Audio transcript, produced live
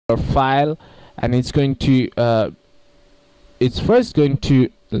your file, and it's going to it's first going to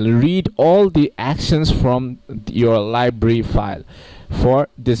read all the actions from your library file for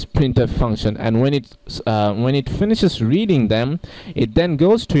this printf function, and when it finishes reading them, it then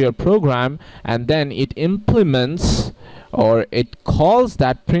goes to your program and then it implements, or it calls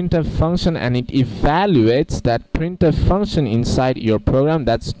that printf function, and it evaluates that printf function inside your program.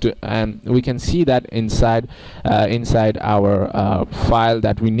 And we can see that inside our file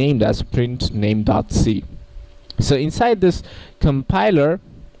that we named as printname.c. So inside this compiler,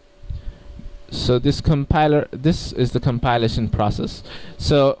 this is the compilation process.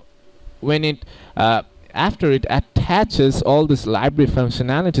 So when it after it attaches all this library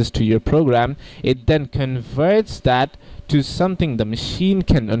functionalities to your program, it then converts that to something the machine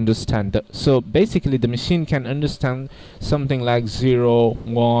can understand. So basically the machine can understand something like 0,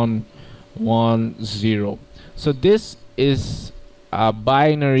 1, 1, 0. So this is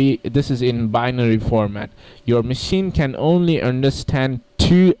in binary format. Your machine can only understand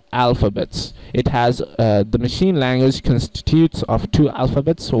 2 alphabets. It has the machine language constitutes of 2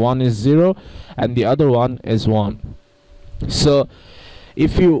 alphabets. One is 0 and the other one is 1. So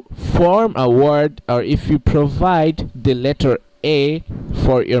if you form a word, or if you provide the letter A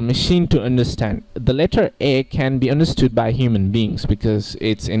for your machine to understand, the letter A can be understood by human beings because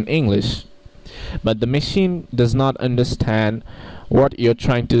it's in English, but the machine does not understand what you're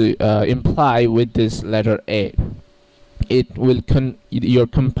trying to imply with this letter A. Your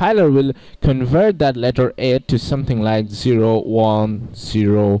compiler will convert that letter A to something like 0, 1,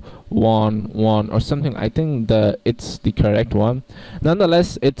 0, 1, 1, or something. I think it's the correct one.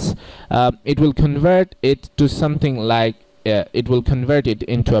 Nonetheless, it will convert it to something like it will convert it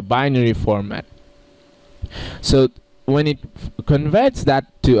into a binary format. So when it converts that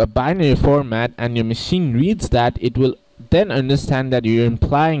to a binary format and your machine reads that, it will then understand that you're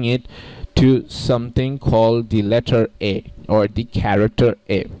implying it to something called the letter A, or the character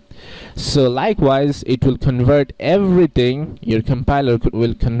A. So likewise, it will convert everything, your compiler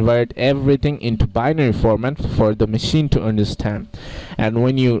will convert everything into binary format for the machine to understand. And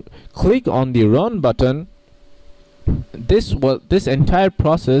when you click on the run button, this entire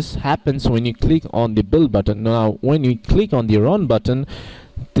process happens when you click on the build button. Now when you click on the run button,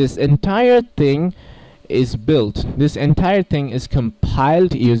 this entire thing is built. This entire thing is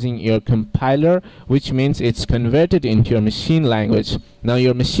compiled using your compiler, which means it's converted into your machine language. Now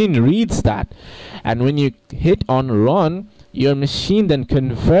your machine reads that, and when you hit on run, your machine then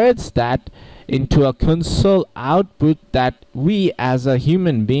converts that into a console output that we as a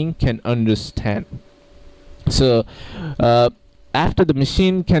human being can understand. So after the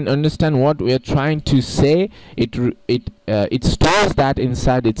machine can understand what we are trying to say, it stores that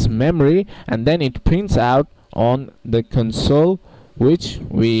inside its memory, and then it prints out on the console, which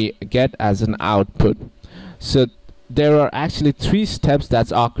we get as an output. So there are actually 3 steps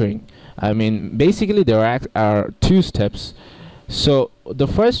that's occurring. I mean, basically there are 2 steps. So the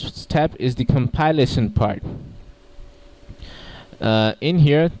first step is the compilation part. In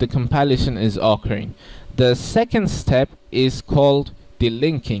here the compilation is occurring. The second step is called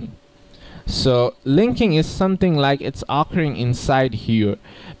delinking. So linking is something like it's occurring inside here,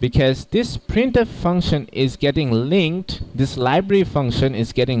 because this printf function is getting linked, this library function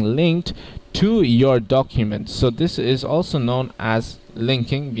is getting linked to your document. So this is also known as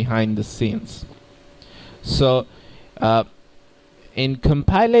linking behind the scenes. So in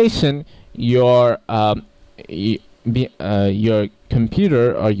compilation, your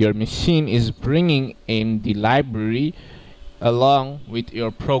computer or your machine is bringing in the library along with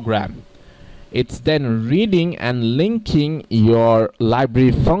your program. It's then reading and linking your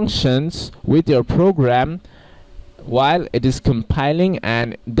library functions with your program while it is compiling,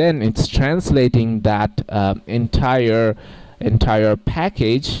 and then it's translating that entire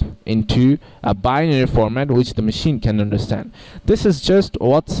package into a binary format which the machine can understand. This is just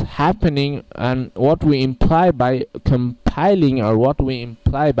what's happening, and what we imply by compiling, or what we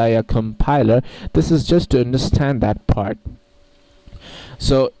imply by a compiler. This is just to understand that part.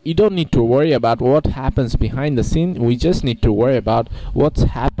 So you don't need to worry about what happens behind the scene. We just need to worry about what's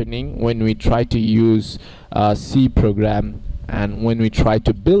happening when we try to use a C program, and when we try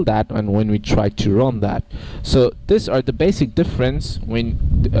to build that, and when we try to run that. So these are the basic difference when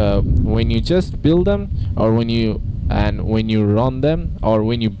you just build them, or when you run them, or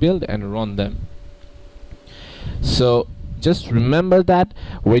when you build and run them. So just remember that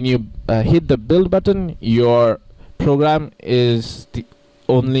when you hit the build button, your program is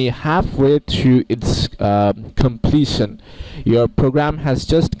only halfway through its completion. Your program has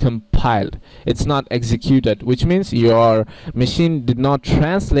just compiled, it's not executed, which means your machine did not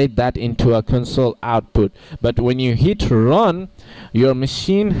translate that into a console output. But when you hit run, your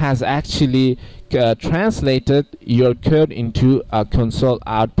machine has actually translated your code into a console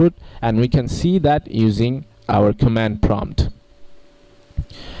output, and we can see that using our command prompt.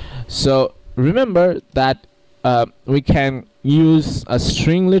 So remember that we can use a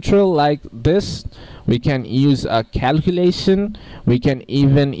string literal like this, we can use a calculation, we can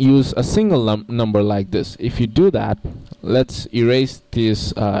even use a single number like this. If you do that, let's erase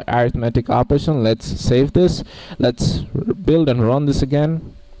this arithmetic operation, let's save this, let's build and run this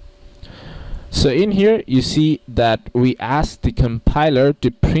again. So in here you see that we asked the compiler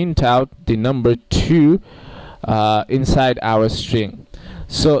to print out the number 2 inside our string.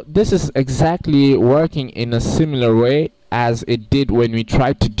 So this is exactly working in a similar way as it did when we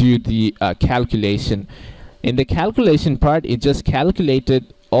tried to do the calculation. In the calculation part, it just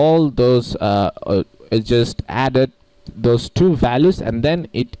calculated all those, it just added those 2 values, and then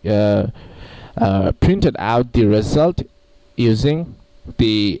it printed out the result using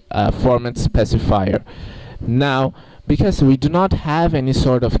the format specifier. Now, because we do not have any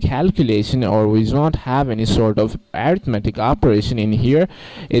sort of calculation, or we do not have any sort of arithmetic operation in here,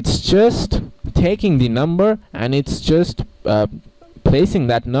 it's just taking the number and it's just placing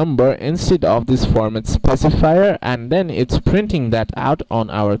that number instead of this format specifier, and then it's printing that out on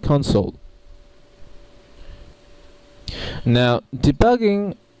our console. Now,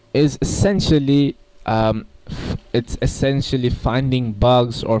 debugging is essentially it's essentially finding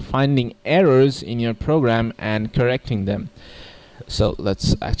bugs or finding errors in your program and correcting them. So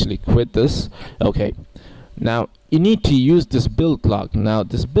let's actually quit this. Okay, now you need to use this build log. Now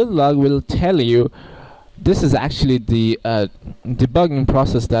this build log will tell you, this is actually the debugging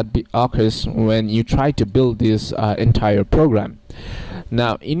process that occurs when you try to build this entire program.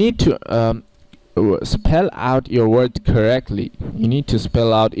 Now you need to spell out your words correctly. You need to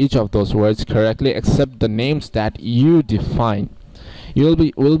spell out each of those words correctly except the names that you define. Will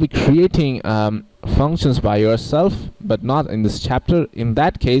be creating functions by yourself, but not in this chapter. In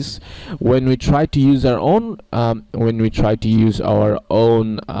that case, when we try to use our own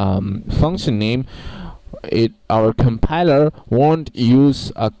function name, our compiler won't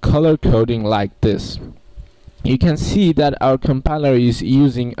use a color coding like this. You can see that our compiler is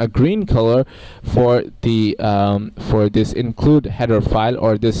using a green color for the for this include header file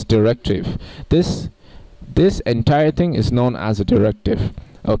or this directive. This entire thing is known as a directive.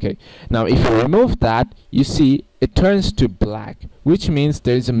 Okay, now if you remove that, you see it turns to black, which means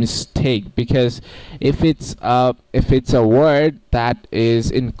there is a mistake, because if it's a word that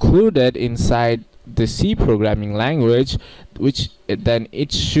is included inside the C programming language, which then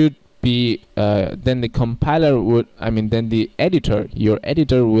it should be then the compiler would, then the editor, your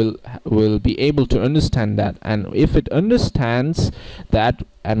editor will be able to understand that, and if it understands that,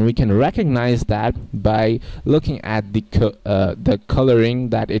 and we can recognize that by looking at the coloring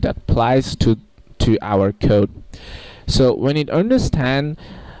that it applies to our code. So when it understands,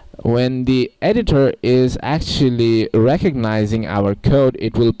 when the editor is actually recognizing our code,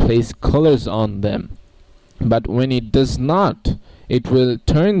 it will place colors on them, but when it does not, it will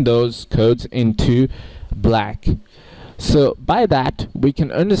turn those codes into black. So by that we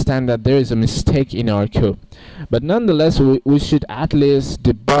can understand that there is a mistake in our code, but nonetheless we should at least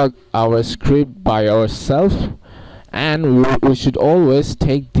debug our script by ourselves, and we should always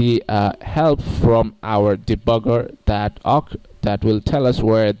take the help from our debugger that will tell us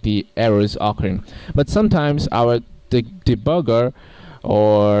where the error is occurring. But sometimes our debugger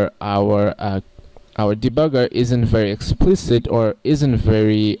or our debugger isn't very explicit or isn't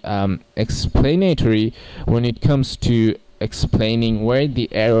very explanatory when it comes to explaining where the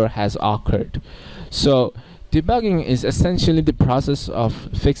error has occurred. So debugging is essentially the process of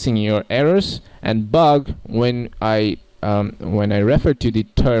fixing your errors, and bug, when I refer to the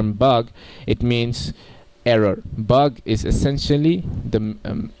term bug, it means error. Bug is essentially the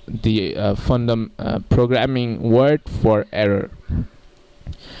programming word for error.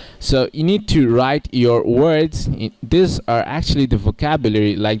 So you need to write your words. These are actually the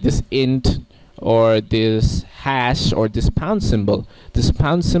vocabulary, like this int or this hash or this pound symbol. This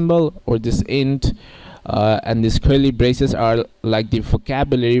pound symbol or this int and these curly braces are like the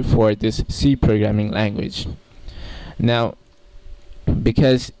vocabulary for this C programming language. Now,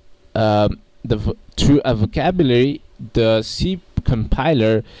 because through a vocabulary, the C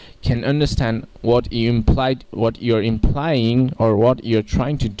compiler can understand what you're implying or what you're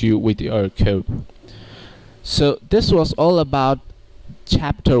trying to do with your code. So this was all about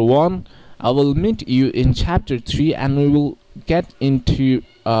chapter 1. I will meet you in chapter 3, and we will get into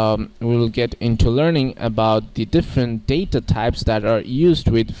learning about the different data types that are used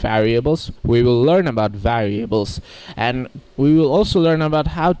with variables. We will learn about variables, and we will also learn about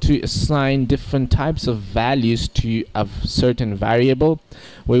how to assign different types of values to a certain variable.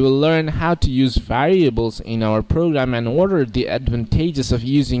 We will learn how to use variables in our program and what are the advantages of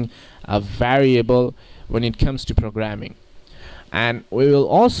using a variable when it comes to programming. And we will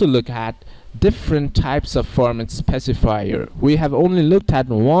also look at different types of format specifier. We have only looked at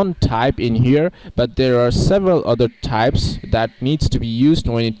one type in here, but there are several other types that needs to be used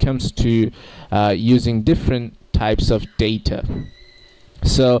when it comes to using different types of data.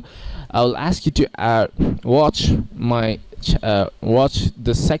 So I'll ask you to watch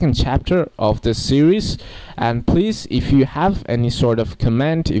the second chapter of this series, and please, if you have any sort of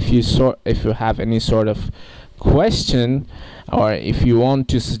comment, if you have any sort of question, or if you want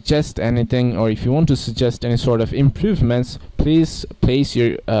to suggest anything, or if you want to suggest any sort of improvements, please place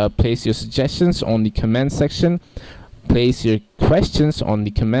your suggestions on the comment section, place your questions on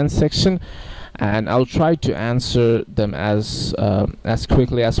the comment section, and I'll try to answer them as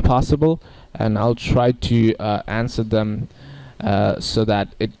quickly as possible, and I'll try to answer them so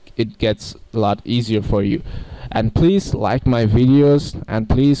that it gets a lot easier for you. And please like my videos, and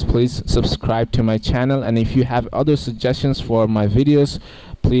please subscribe to my channel, and if you have other suggestions for my videos,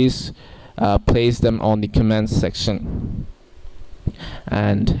 please place them on the comments section.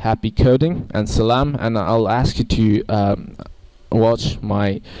 And happy coding and salam, and I'll ask you to watch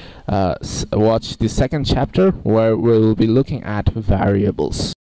the second chapter where we'll be looking at variables.